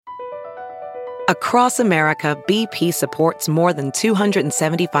Across America, BP supports more than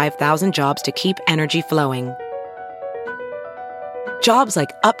 275,000 jobs to keep energy flowing. Jobs like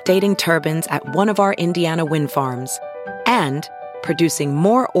updating turbines at one of our Indiana wind farms and producing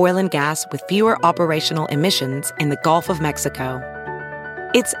more oil and gas with fewer operational emissions in the Gulf of Mexico.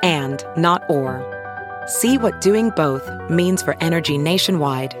 It's and, not or. See what doing both means for energy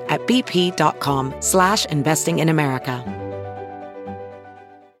nationwide at bp.com/investing in America.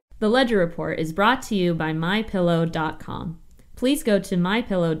 The Ledger Report is brought to you by MyPillow.com. Please go to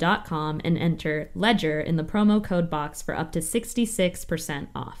MyPillow.com and enter LEDGER in the promo code box for up to 66%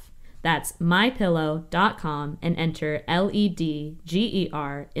 off. That's MyPillow.com and enter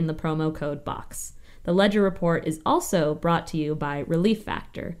LEDGER in the promo code box. The Ledger Report is also brought to you by Relief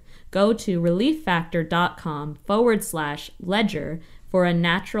Factor. Go to relieffactor.com/ledger for a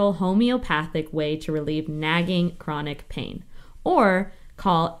natural homeopathic way to relieve nagging chronic pain. Or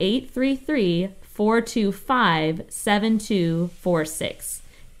call 833-425-7246.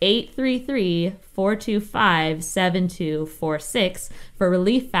 833-425-7246 for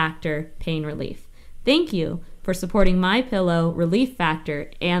Relief Factor Pain Relief. Thank you for supporting MyPillow, Relief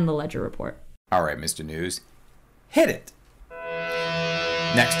Factor, and the Ledger Report. All right, Mr. News, hit it.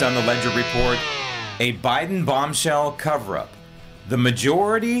 Next on the Ledger Report, a Biden bombshell cover-up. The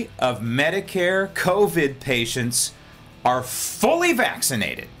majority of Medicare COVID patients are fully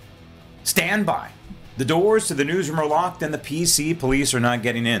vaccinated. Stand by. The doors to the newsroom are locked and the PC police are not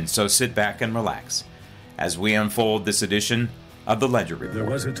getting in, so sit back and relax as we unfold this edition of the Ledger Report. There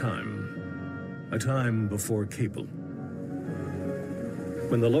was a time before cable,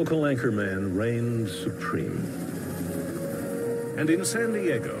 when the local anchorman reigned supreme. And in San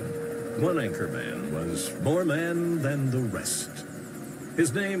Diego, one anchorman was more man than the rest.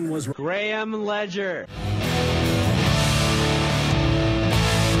 His name was Graham Ledger.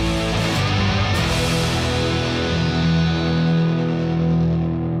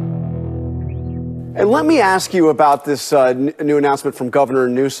 And let me ask you about this new announcement from Governor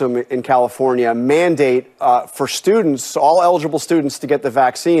Newsom in California, mandate for students, all eligible students, to get the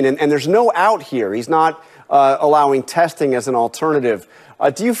vaccine. And there's no out here. He's not allowing testing as an alternative.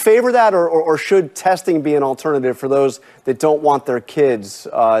 Do you favor that, or should testing be an alternative for those that don't want their kids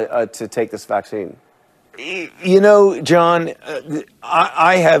to take this vaccine? You know, John,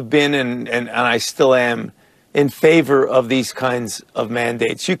 I have been and I still am in favor of these kinds of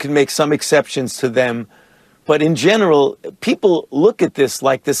mandates. You can make some exceptions to them, but in general, people look at this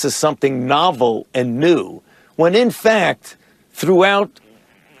like this is something novel and new, when in fact, throughout,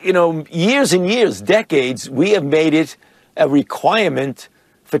 years and years, decades, we have made it a requirement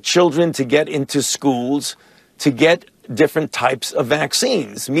for children to get into schools to get different types of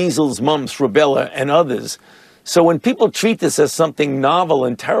vaccines, measles, mumps, rubella, and others. So when people treat this as something novel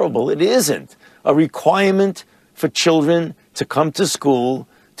and terrible, it isn't. A requirement for children to come to school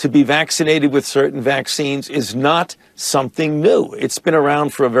to be vaccinated with certain vaccines is not something new. It's been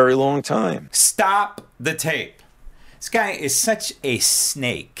around for a very long time. Stop the tape. This guy is such a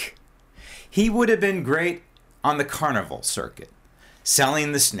snake. He would have been great on the carnival circuit,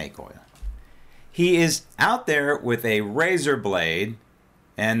 selling the snake oil. He is out there with a razor blade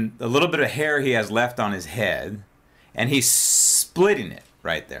and a little bit of hair he has left on his head, and he's splitting it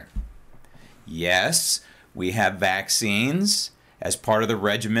right there. Yes, we have vaccines as part of the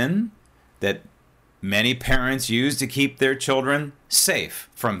regimen that many parents use to keep their children safe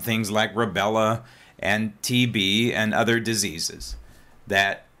from things like rubella and TB and other diseases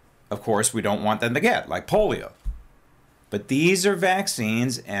that, of course, we don't want them to get, like polio. But these are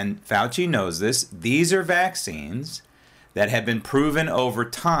vaccines, and Fauci knows this, these are vaccines that have been proven over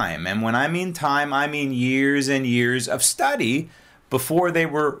time. And when I mean time, I mean years and years of study before they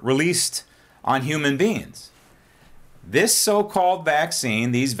were released on human beings. This so-called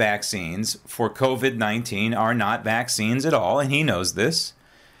vaccine, these vaccines for COVID-19 are not vaccines at all, and he knows this.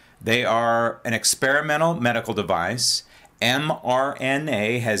 They are an experimental medical device.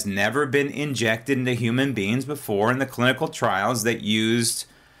 mRNA has never been injected into human beings before in the clinical trials that used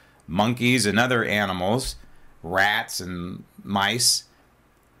monkeys and other animals, rats and mice.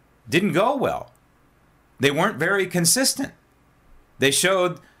 Didn't go well. They weren't very consistent. They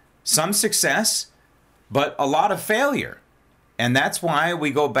showed some success, but a lot of failure. And that's why we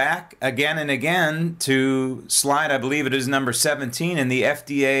go back again and again to slide, I believe it is number 17 in the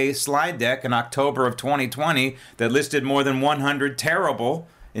FDA slide deck in October of 2020 that listed more than 100 terrible,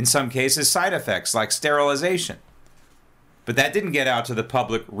 in some cases, side effects like sterilization. But that didn't get out to the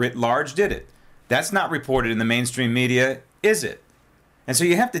public writ large, did it? That's not reported in the mainstream media, is it? And so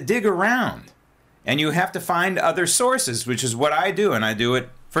you have to dig around and you have to find other sources, which is what I do, and I do it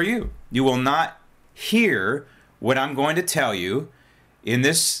for you. You will not hear what I'm going to tell you in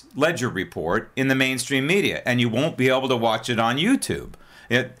this Ledger report in the mainstream media, and you won't be able to watch it on YouTube.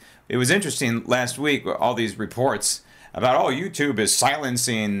 It was interesting last week, all these reports about, oh, YouTube is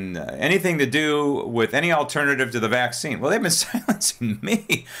silencing anything to do with any alternative to the vaccine. Well, they've been silencing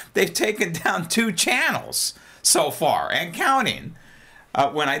me. They've taken down 2 channels so far and counting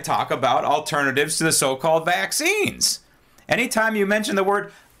when I talk about alternatives to the so-called vaccines. Anytime you mention the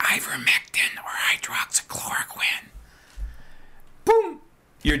word ivermectin or hydroxychloroquine, boom,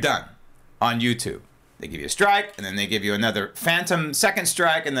 you're done on YouTube. They give you a strike, and then they give you another phantom second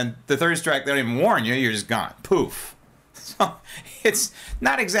strike, and then the third strike, they don't even warn you, you're just gone. Poof. So it's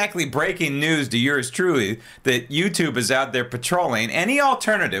not exactly breaking news to yours truly that YouTube is out there patrolling any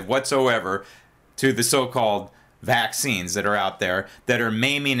alternative whatsoever to the so-called vaccines that are out there that are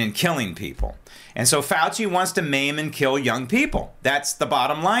maiming and killing people. And so Fauci wants to maim and kill young people. That's the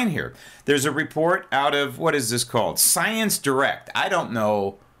bottom line here. There's a report out of, what is this called? Science Direct. I don't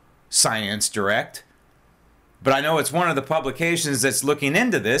know Science Direct, but I know it's one of the publications that's looking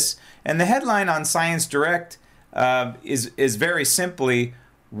into this. And the headline on Science Direct is very simply,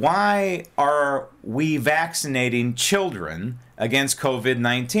 why are we vaccinating children against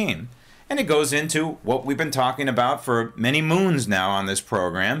COVID-19? And it goes into what we've been talking about for many moons now on this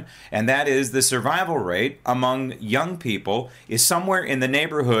program, and that is the survival rate among young people is somewhere in the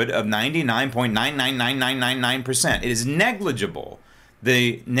neighborhood of 99.999999%. It is negligible,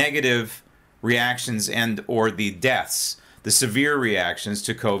 the negative reactions and or the deaths, the severe reactions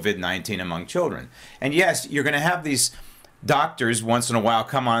to COVID-19 among children. And yes, you're going to have these doctors once in a while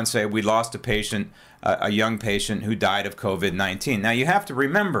come on and say, we lost a patient, a young patient who died of COVID-19. Now, you have to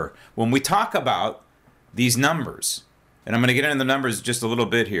remember, when we talk about these numbers, and I'm going to get into the numbers just a little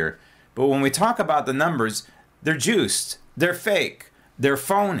bit here, but when we talk about the numbers, they're juiced, they're fake, they're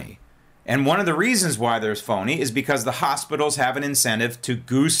phony. And one of the reasons why they're phony is because the hospitals have an incentive to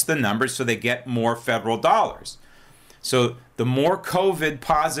goose the numbers so they get more federal dollars. So the more COVID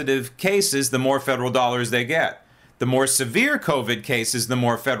positive cases, the more federal dollars they get. The more severe COVID cases, the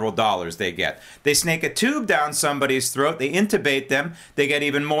more federal dollars they get. They snake a tube down somebody's throat, they intubate them, they get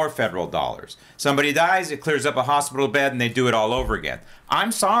even more federal dollars. Somebody dies, it clears up a hospital bed, and they do it all over again.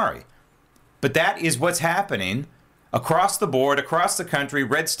 I'm sorry, but that is what's happening across the board, across the country,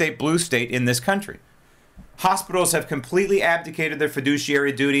 red state, blue state in this country. Hospitals have completely abdicated their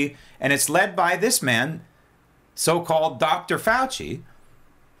fiduciary duty, and it's led by this man, so-called Dr. Fauci,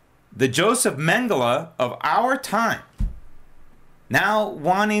 the Joseph Mengele of our time, now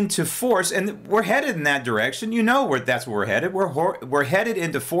wanting to force, and we're headed in that direction. You know that's where we're headed. We're headed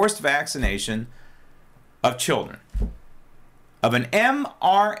into forced vaccination of children, of an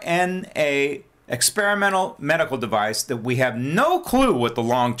mRNA experimental medical device that we have no clue what the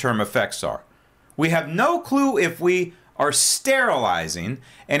long-term effects are. We have no clue if we are sterilizing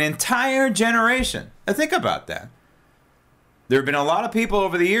an entire generation. Now think about that. There have been a lot of people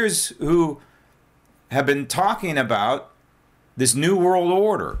over the years who have been talking about this new world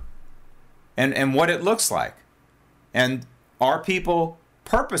order and what it looks like. And are people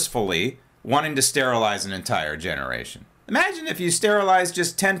purposefully wanting to sterilize an entire generation? Imagine if you sterilize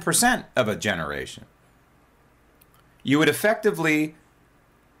just 10% of a generation. You would effectively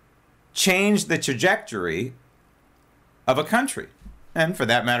change the trajectory of a country, and for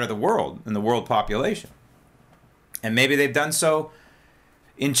that matter, the world and the world population. And maybe they've done so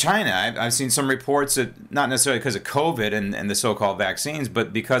in China. I've seen some reports that not necessarily because of COVID and the so-called vaccines,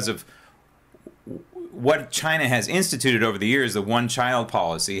 but because of what China has instituted over the years, the one-child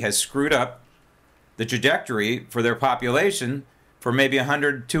policy has screwed up the trajectory for their population for maybe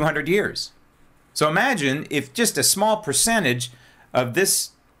 100, 200 years. So imagine if just a small percentage of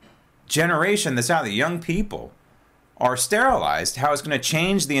this generation that's out, the young people, are sterilized, how it's going to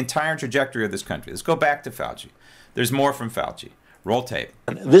change the entire trajectory of this country. Let's go back to Fauci. There's more from Fauci. Roll tape.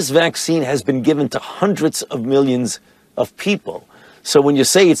 This vaccine has been given to hundreds of millions of people. So when you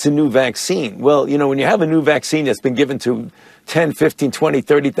say it's a new vaccine, well, you know, when you have a new vaccine that's been given to 10, 15, 20,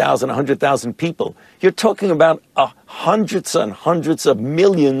 30,000, 100,000 people, you're talking about hundreds and hundreds of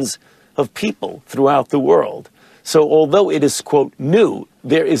millions of people throughout the world. So although it is, quote, new,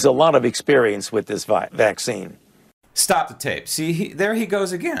 there is a lot of experience with this vaccine. Stop the tape. See, there he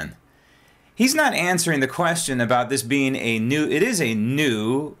goes again. He's not answering the question about this being it is a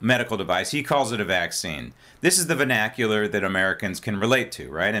new medical device. He calls it a vaccine. This is the vernacular that Americans can relate to,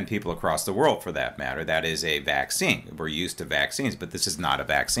 right? And people across the world, for that matter. That is a vaccine. We're used to vaccines, but this is not a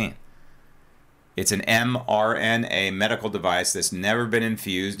vaccine. It's an mRNA medical device that's never been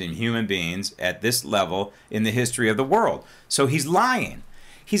infused in human beings at this level in the history of the world. So he's lying.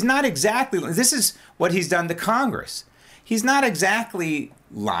 He's not exactly, this is what he's done to Congress. He's not exactly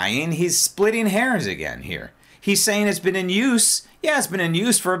lying. He's splitting hairs again here. He's saying it's been in use. Yeah, it's been in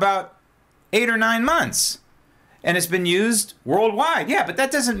use for about 8 or 9 months. And it's been used worldwide. Yeah, but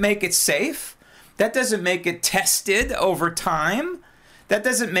that doesn't make it safe. That doesn't make it tested over time. That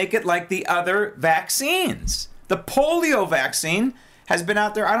doesn't make it like the other vaccines. The polio vaccine has been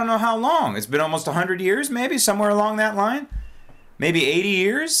out there, I don't know how long. It's been almost 100 years, maybe, somewhere along that line. Maybe 80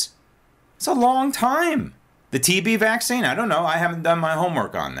 years. It's a long time. The TB vaccine, I don't know. I haven't done my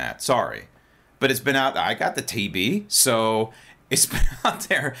homework on that. Sorry. But it's been out. I got the TB, so it's been out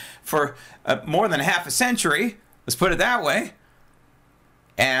there for more than half a century. Let's put it that way.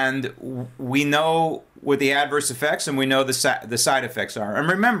 And we know what the adverse effects and we know the side effects are. And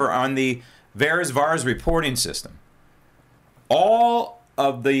remember, on the VAERS reporting system, all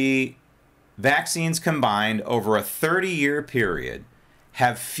of the vaccines combined over a 30-year period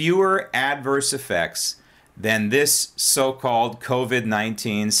have fewer adverse effects than this so-called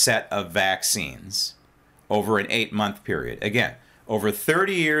COVID-19 set of vaccines over an 8-month period. Again, over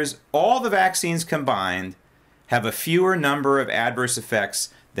 30 years, all the vaccines combined have a fewer number of adverse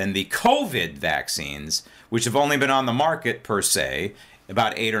effects than the COVID vaccines, which have only been on the market, per se,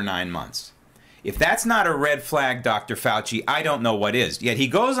 about 8 or 9 months. If that's not a red flag, Dr. Fauci, I don't know what is. Yet he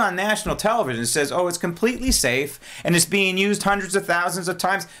goes on national television and says, oh, it's completely safe, and it's being used hundreds of thousands of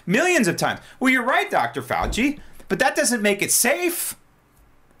times, millions of times. Well, you're right, Dr. Fauci, but that doesn't make it safe.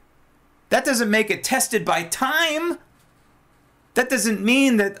 That doesn't make it tested by time. That doesn't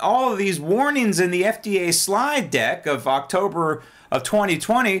mean that all of these warnings in the FDA slide deck of October of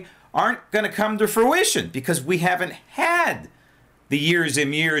 2020 aren't going to come to fruition, because we haven't had the years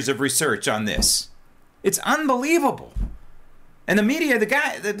and years of research on this. It's unbelievable. And the media,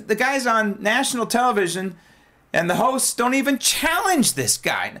 the guys on national television and the hosts don't even challenge this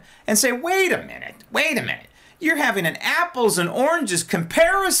guy and say, wait a minute. You're having an apples and oranges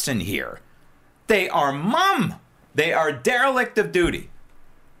comparison here. They are mum. They are derelict of duty.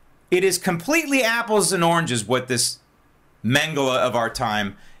 It is completely apples and oranges what this Mengele of our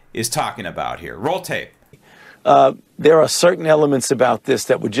time is talking about here. Roll tape. There are certain elements about this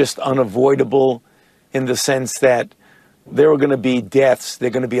that were just unavoidable, in the sense that there are going to be deaths, there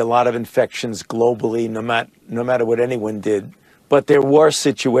are going to be a lot of infections globally, no matter what anyone did. But there were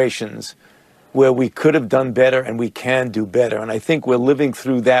situations where we could have done better and we can do better. And I think we're living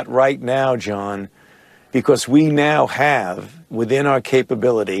through that right now, John, because we now have, within our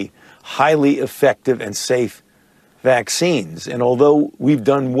capability, highly effective and safe vaccines. And although we've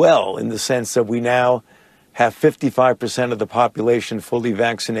done well in the sense that we now have 55% of the population fully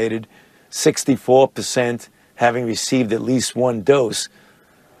vaccinated, 64% having received at least one dose,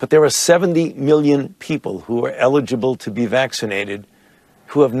 but there are 70 million people who are eligible to be vaccinated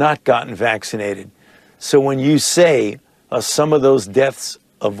who have not gotten vaccinated. So when you say, are some of those deaths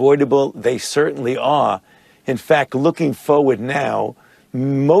avoidable? They certainly are. In fact, looking forward now,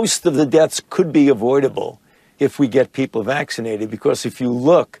 most of the deaths could be avoidable if we get people vaccinated, because if you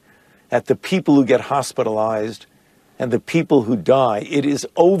look at the people who get hospitalized and the people who die, it is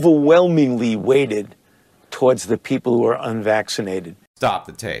overwhelmingly weighted towards the people who are unvaccinated. Stop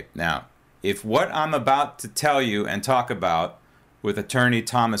the tape. Now, if what I'm about to tell you and talk about with attorney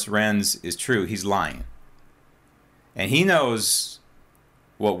Thomas Renz is true, he's lying. And he knows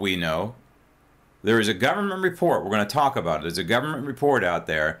what we know. There is a government report, we're going to talk about it. There's a government report out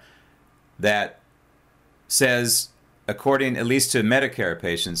there that says, according at least to Medicare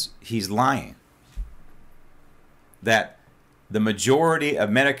patients, he's lying. That the majority of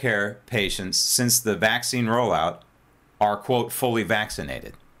Medicare patients since the vaccine rollout are, quote, fully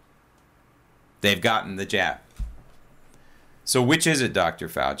vaccinated. They've gotten the jab. So which is it, Dr.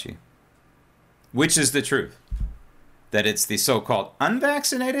 Fauci? Which is the truth? That it's the so-called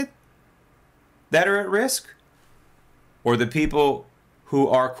unvaccinated that are at risk? Or the people who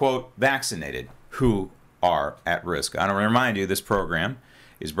are, quote, vaccinated who are at risk? I want to remind you, this program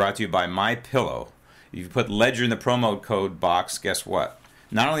is brought to you by MyPillow. If you put Ledger in the promo code box, guess what?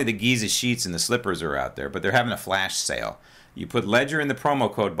 Not only the Giza sheets and the slippers are out there, but they're having a flash sale. You put Ledger in the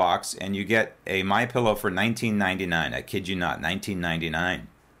promo code box and you get a MyPillow for $19.99. I kid you not, $19.99.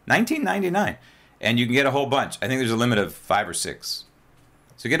 $19.99. And you can get a whole bunch. I think there's a limit of 5 or 6.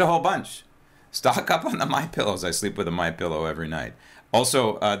 So get a whole bunch. Stock up on the MyPillows. I sleep with a MyPillow every night.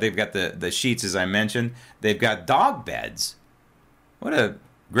 Also, they've got the sheets, as I mentioned. They've got dog beds. What a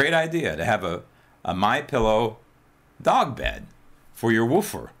great idea to have a MyPillow dog bed for your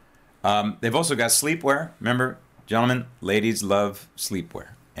woofer. They've also got sleepwear. Remember, gentlemen, ladies love sleepwear.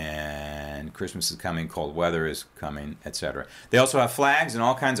 And and Christmas is coming, cold weather is coming, etc. They also have flags and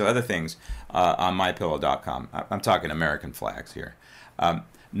all kinds of other things on mypillow.com. I'm talking American flags here.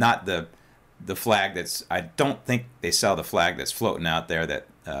 Not the flag that's, I don't think they sell the flag that's floating out there that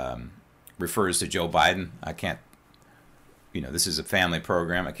refers to Joe Biden. I can't, this is a family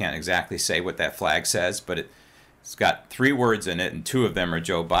program. I can't exactly say what that flag says, but it's got 3 words in it, and 2 of them are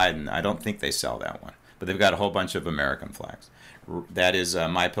Joe Biden. I don't think they sell that one, but they've got a whole bunch of American flags. That is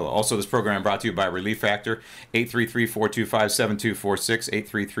MyPillow. Also, this program brought to you by Relief Factor, 833-425-7246,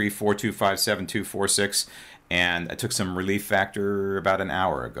 833-425-7246. And I took some Relief Factor about an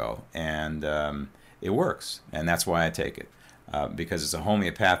hour ago, and it works, and that's why I take it, because it's a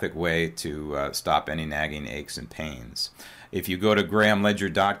homeopathic way to stop any nagging aches and pains. If you go to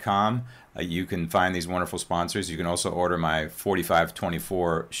grahamledger.com, you can find these wonderful sponsors. You can also order my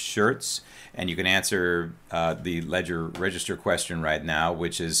 4524 shirts, and you can answer the Ledger Register question right now,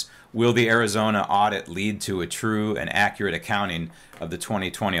 which is, will the Arizona audit lead to a true and accurate accounting of the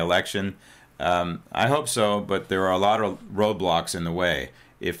 2020 election? I hope so, but there are a lot of roadblocks in the way.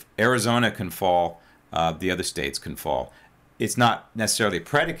 If Arizona can fall, the other states can fall. It's not necessarily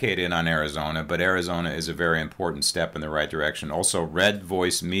predicated on Arizona, but Arizona is a very important step in the right direction. Also, Red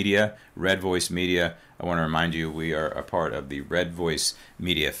Voice Media, I want to remind you, we are a part of the Red Voice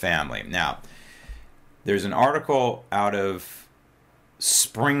Media family. Now, there's an article out of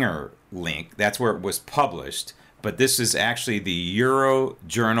Springer Link, that's where it was published, but this is actually the Euro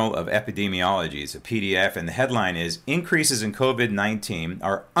Journal of Epidemiology. It's a PDF, and the headline is, increases in COVID-19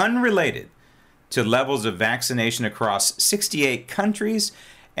 are unrelated to levels of vaccination across 68 countries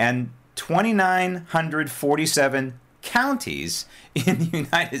and 2,947 counties in the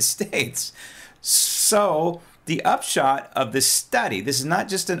United States. So the upshot of this study, this is not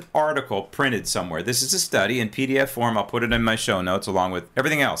just an article printed somewhere. This is a study in PDF form. I'll put it in my show notes along with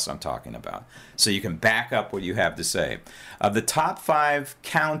everything else I'm talking about, so you can back up what you have to say. Of the top 5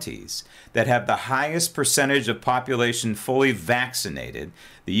 counties that have the highest percentage of population fully vaccinated,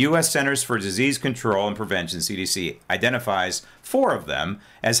 the U.S. Centers for Disease Control and Prevention, CDC, identifies 4 of them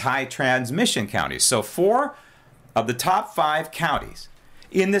as high transmission counties. So 4 of the top 5 counties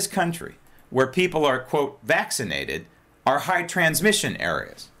in this country where people are, quote, vaccinated, are high transmission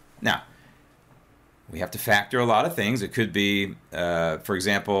areas. Now, we have to factor a lot of things. It could be, for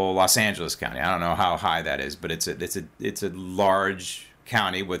example, Los Angeles County. I don't know how high that is, but it's a large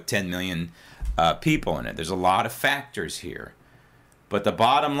county with 10 million people in it. There's a lot of factors here. But the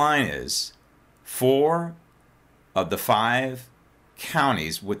bottom line is 4 of the 5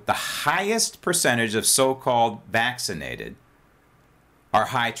 counties with the highest percentage of so-called vaccinated are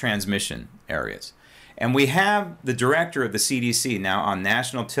high transmission areas. And we have the director of the CDC now on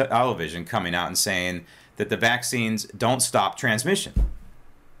national television coming out and saying that the vaccines don't stop transmission.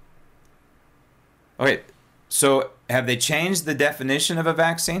 Okay, so have they changed the definition of a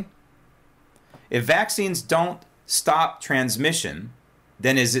vaccine? If vaccines don't stop transmission,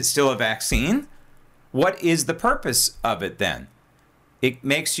 then is it still a vaccine? What is the purpose of it then? It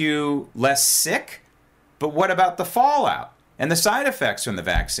makes you less sick, but what about the fallout and the side effects from the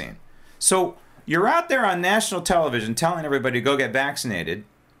vaccine? So you're out there on national television telling everybody to go get vaccinated,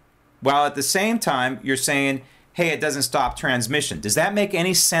 while at the same time you're saying, hey, it doesn't stop transmission. Does that make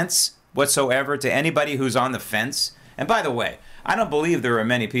any sense whatsoever to anybody who's on the fence? And by the way, I don't believe there are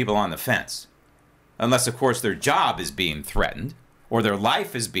many people on the fence, unless, of course, their job is being threatened, or their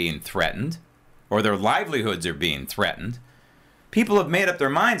life is being threatened, or their livelihoods are being threatened. People have made up their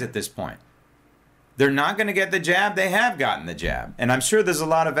minds at this point. They're not going to get the jab. They have gotten the jab. And I'm sure there's a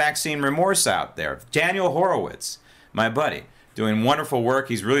lot of vaccine remorse out there. Daniel Horowitz, my buddy, doing wonderful work.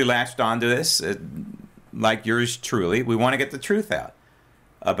 He's really latched onto this, like yours truly. We want to get the truth out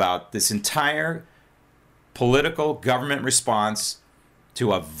about this entire political government response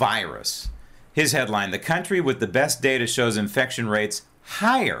to a virus. His headline, the country with the best data shows infection rates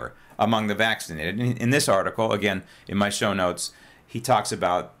higher among the vaccinated. In this article, again, in my show notes, he talks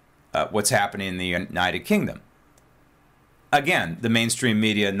about what's happening in the United Kingdom. Again, the mainstream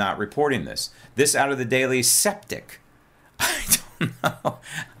media not reporting this. This out of the Daily Septic.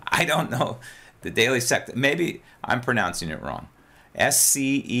 I don't know. The Daily Septic. Maybe I'm pronouncing it wrong.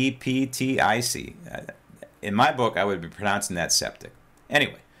 SCEPTIC. In my book, I would be pronouncing that septic.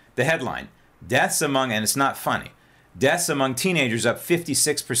 Anyway, the headline, deaths among, and it's not funny, deaths among teenagers up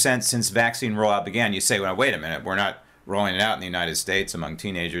 56% since vaccine rollout began. You say, well, wait a minute, we're not rolling it out in the United States among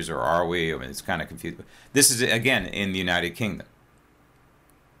teenagers, or are we? I mean, it's kind of confusing. This is, again, in the United Kingdom.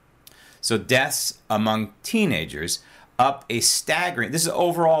 So deaths among teenagers up a staggering, this is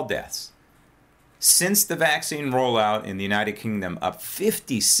overall deaths. Since the vaccine rollout in the United Kingdom, up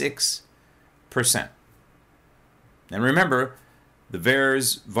 56%. And remember, the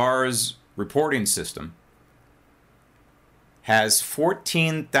VAERS reporting system has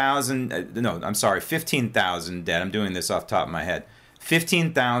 15,000 dead. I'm doing this off the top of my head.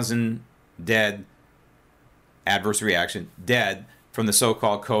 15,000 dead, adverse reaction, dead from the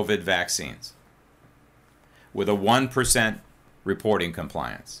so-called COVID vaccines with a 1% reporting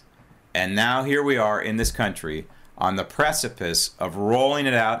compliance. And now here we are in this country on the precipice of rolling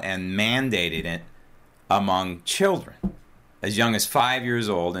it out and mandating it among children as young as 5 years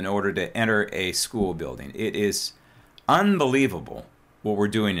old in order to enter a school building. It is unbelievable what we're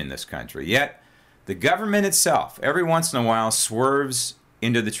doing in this country. Yet the government itself, every once in a while, swerves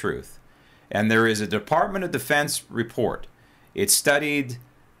into the truth. And there is a Department of Defense report. It studied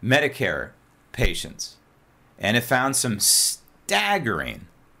Medicare patients, and it found some staggering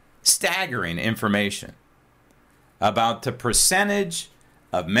information about the percentage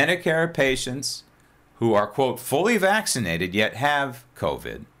of Medicare patients who are, quote, fully vaccinated yet have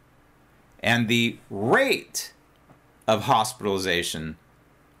COVID, and the rate of hospitalization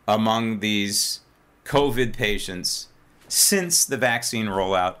among these COVID patients since the vaccine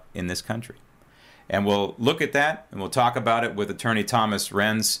rollout in this country. And we'll look at that, and we'll talk about it with Attorney Thomas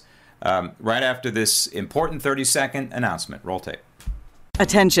Renz right after this important 30-second announcement. Roll tape.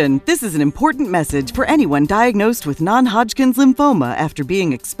 Attention, this is an important message for anyone diagnosed with non-Hodgkin's lymphoma after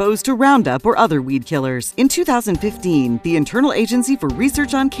being exposed to Roundup or other weed killers. In 2015, the Internal Agency for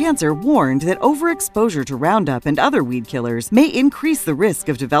Research on Cancer warned that overexposure to Roundup and other weed killers may increase the risk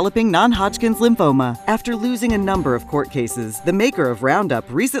of developing non-Hodgkin's lymphoma. After losing a number of court cases, the maker of Roundup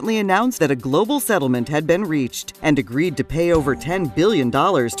recently announced that a global settlement had been reached and agreed to pay over $10 billion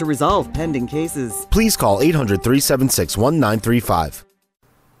to resolve pending cases. Please call 800-376-1935.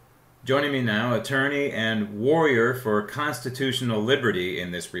 Joining me now, attorney and warrior for constitutional liberty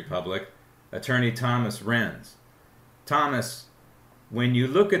in this republic, Attorney Thomas Renz. Thomas, when you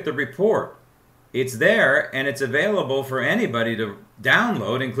look at the report, it's there and it's available for anybody to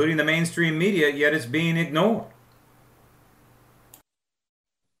download, including the mainstream media, yet it's being ignored.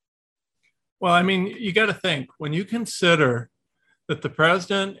 Well, I mean, you got to think, when you consider that the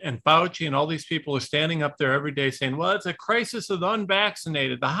president and Fauci and all these people are standing up there every day saying, well, it's a crisis of the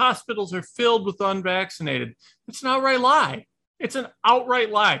unvaccinated. The hospitals are filled with unvaccinated. It's an outright lie. It's an outright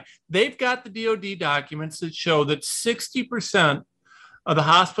lie. They've got the DOD documents that show that 60% of the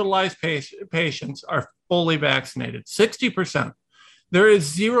hospitalized patients are fully vaccinated. 60%. There is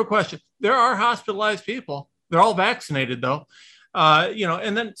zero question. There are hospitalized people. They're all vaccinated, though.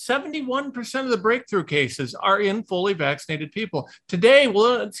 And then 71% of the breakthrough cases are in fully vaccinated people. Today,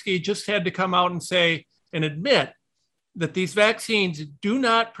 Walensky just had to come out and say and admit that these vaccines do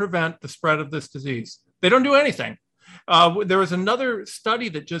not prevent the spread of this disease. They don't do anything. There was another study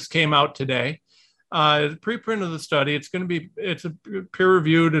that just came out today, the preprint of the study. It's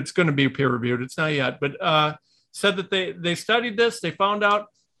peer-reviewed. It's going to be peer-reviewed. It's not yet, but said that they studied this. They found out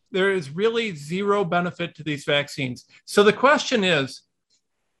there is really zero benefit to these vaccines. So the question is,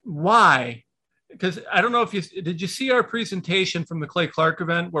 why? Because I don't know if did you see our presentation from the Clay Clark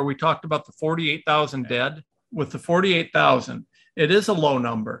event where we talked about the 48,000 dead? With the 48,000, it is a low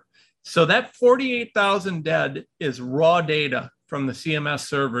number. So that 48,000 dead is raw data from the CMS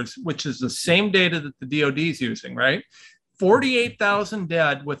servers, which is the same data that the DOD is using, right? 48,000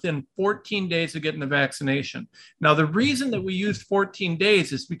 dead within 14 days of getting the vaccination. Now, the reason that we used 14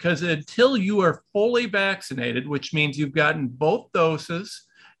 days is because until you are fully vaccinated, which means you've gotten both doses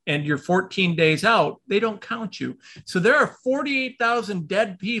and you're 14 days out, they don't count you. So there are 48,000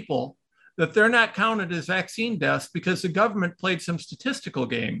 dead people that they're not counted as vaccine deaths because the government played some statistical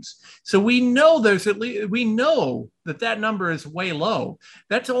games. So we know that number is way low.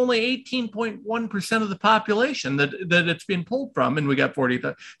 That's only 18.1% of the population that it's been pulled from, and we got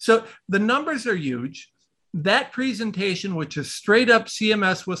 40,000. So the numbers are huge. That presentation, which is straight up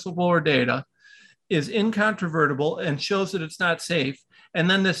CMS whistleblower data, is incontrovertible and shows that it's not safe. And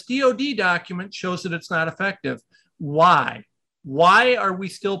then this DOD document shows that it's not effective. Why? Why are we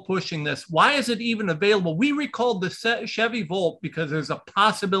still pushing this? Why is it even available? We recalled the Chevy Volt because there's a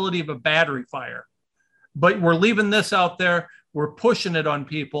possibility of a battery fire, but we're leaving this out there. We're pushing it on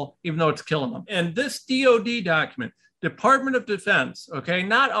people, even though it's killing them. And this DOD document, Department of Defense, okay,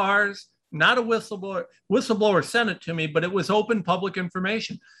 not ours, not a whistleblower. Whistleblower sent it to me, but it was open public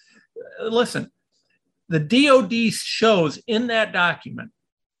information. Listen, the DOD shows in that document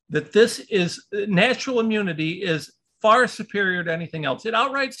that this is natural immunity is far superior to anything else. It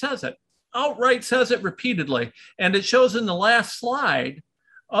outright says it repeatedly. And it shows in the last slide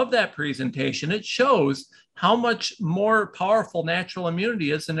of that presentation, it shows how much more powerful natural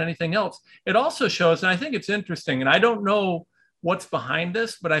immunity is than anything else. It also shows, and I think it's interesting, and I don't know what's behind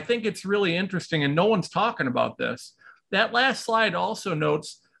this, but I think it's really interesting, and no one's talking about this. That last slide also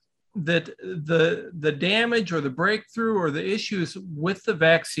notes that the damage or the breakthrough or the issues with the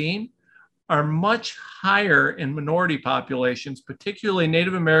vaccine are much higher in minority populations, particularly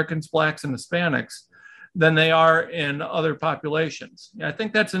Native Americans, Blacks, and Hispanics, than they are in other populations. I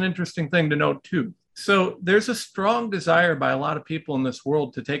think that's an interesting thing to note too. So there's a strong desire by a lot of people in this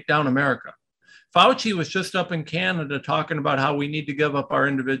world to take down America. Fauci was just up in Canada talking about how we need to give up our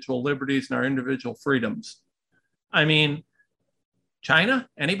individual liberties and our individual freedoms. I mean, China,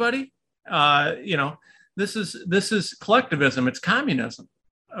 anybody? This is collectivism. It's communism.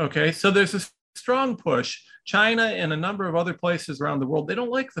 Okay, so there's a strong push. China and a number of other places around the world, they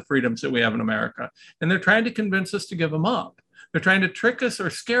don't like the freedoms that we have in America, and they're trying to convince us to give them up. They're trying to trick us or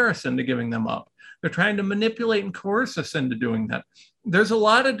scare us into giving them up. They're trying to manipulate and coerce us into doing that. There's a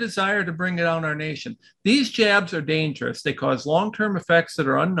lot of desire to bring down our nation. These jabs are dangerous. They cause long-term effects that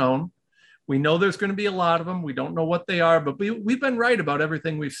are unknown. We know there's going to be a lot of them. We don't know what they are, but we've been right about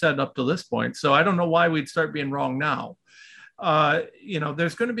everything we've said up to this point. So I don't know why we'd start being wrong now.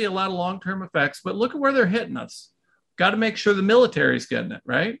 There's going to be a lot of long-term effects, but look at where they're hitting us. Got to make sure the military's getting it,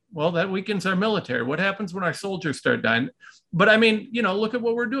 right? Well, that weakens our military. What happens when our soldiers start dying? But I mean, look at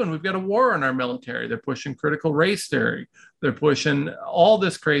what we're doing. We've got a war on our military. They're pushing critical race theory. They're pushing all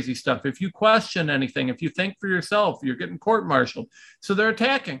this crazy stuff. If you question anything, if you think for yourself, you're getting court-martialed. So they're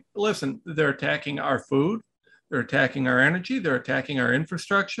attacking. Listen, they're attacking our food. They're attacking our energy. They're attacking our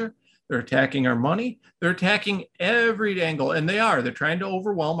infrastructure. They're attacking our money. They're attacking every angle, and they're trying to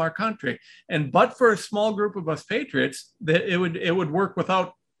overwhelm our country. And but for a small group of us patriots, that it would work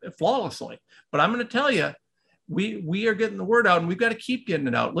flawlessly. But I'm going to tell you, we are getting the word out, and we've got to keep getting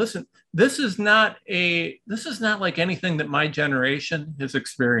it out. Listen, this is not like anything that my generation has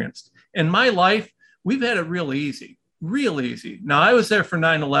experienced. In my life, we've had it real easy, real easy. Now, I was there for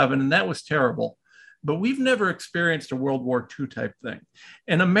 9/11, and that was terrible. But we've never experienced a World War II type thing.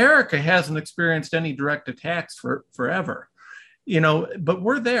 And America hasn't experienced any direct attacks for forever. But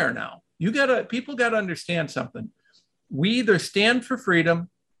we're there now. People got to understand something. We either stand for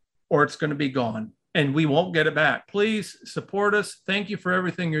freedom or it's going to be gone, and we won't get it back. Please support us. Thank you for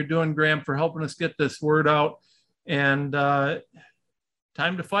everything you're doing, Graham, for helping us get this word out. And time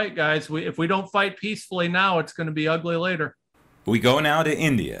to fight, guys. If we don't fight peacefully now, it's going to be ugly later. We go now to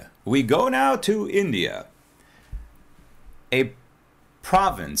India. A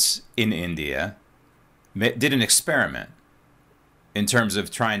province in India did an experiment in terms of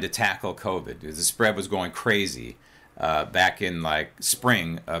trying to tackle COVID. The spread was going crazy back in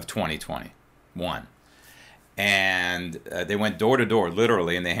spring of 2021. And they went door to door,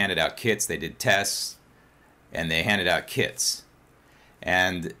 literally, and they handed out kits. They did tests, and they handed out kits.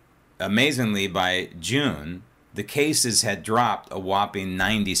 And amazingly, by June, the cases had dropped a whopping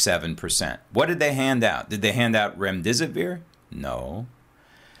 97%. What did they hand out? Did they hand out remdesivir? No.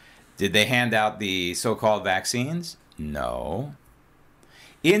 Did they hand out the so-called vaccines? No.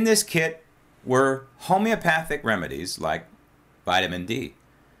 In this kit were homeopathic remedies like vitamin D.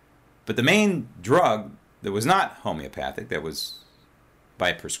 But the main drug that was not homeopathic, that was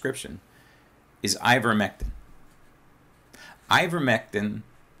by prescription, is ivermectin. Ivermectin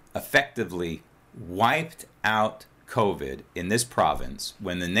effectively wiped out COVID in this province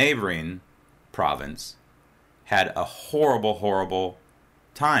when the neighboring province had a horrible, horrible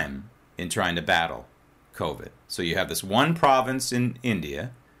time in trying to battle COVID. So you have this one province in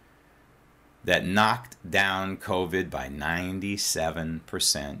India that knocked down COVID by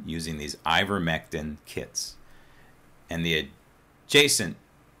 97% using these ivermectin kits. And the adjacent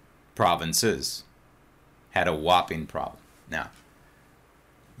provinces had a whopping problem. Now,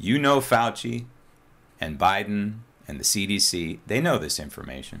 Fauci and Biden and the CDC, they know this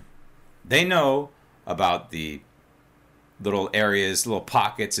information. They know about the little areas, little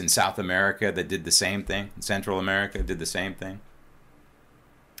pockets in South America that did the same thing. In Central America did the same thing.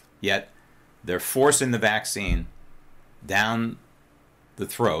 Yet they're forcing the vaccine down the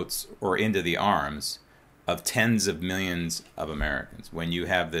throats or into the arms of tens of millions of Americans. When you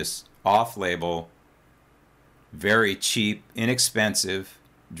have this off-label, very cheap, inexpensive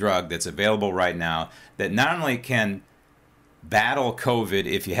drug that's available right now that not only can battle COVID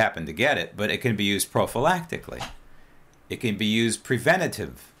if you happen to get it, but it can be used prophylactically. It can be used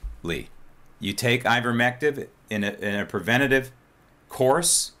preventatively. You take ivermectin in a preventative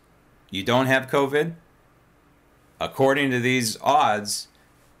course, you don't have COVID. According to these odds,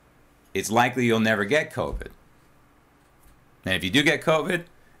 it's likely you'll never get COVID. And if you do get COVID,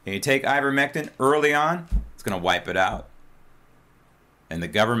 and you take ivermectin early on, it's going to wipe it out. And the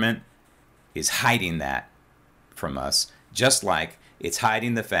government is hiding that from us, just like it's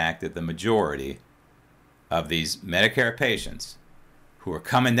hiding the fact that the majority of these Medicare patients who are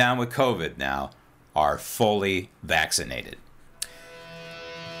coming down with COVID now are fully vaccinated.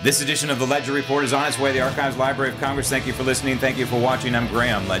 This edition of the Ledger Report is on its way to the Archives Library of Congress. Thank you for listening. Thank you for watching. I'm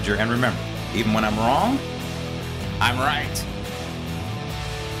Graham Ledger. And remember, even when I'm wrong, I'm right.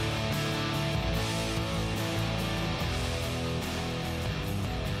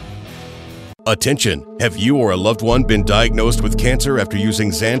 Attention! Have you or a loved one been diagnosed with cancer after using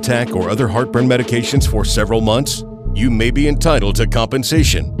Zantac or other heartburn medications for several months? You may be entitled to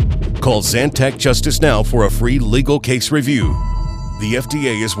compensation. Call Zantac Justice now for a free legal case review. The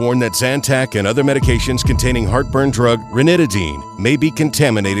FDA has warned that Zantac and other medications containing heartburn drug ranitidine may be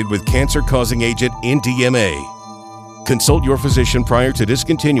contaminated with cancer-causing agent NDMA. Consult your physician prior to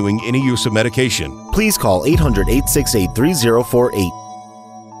discontinuing any use of medication. Please call 800-868-3048.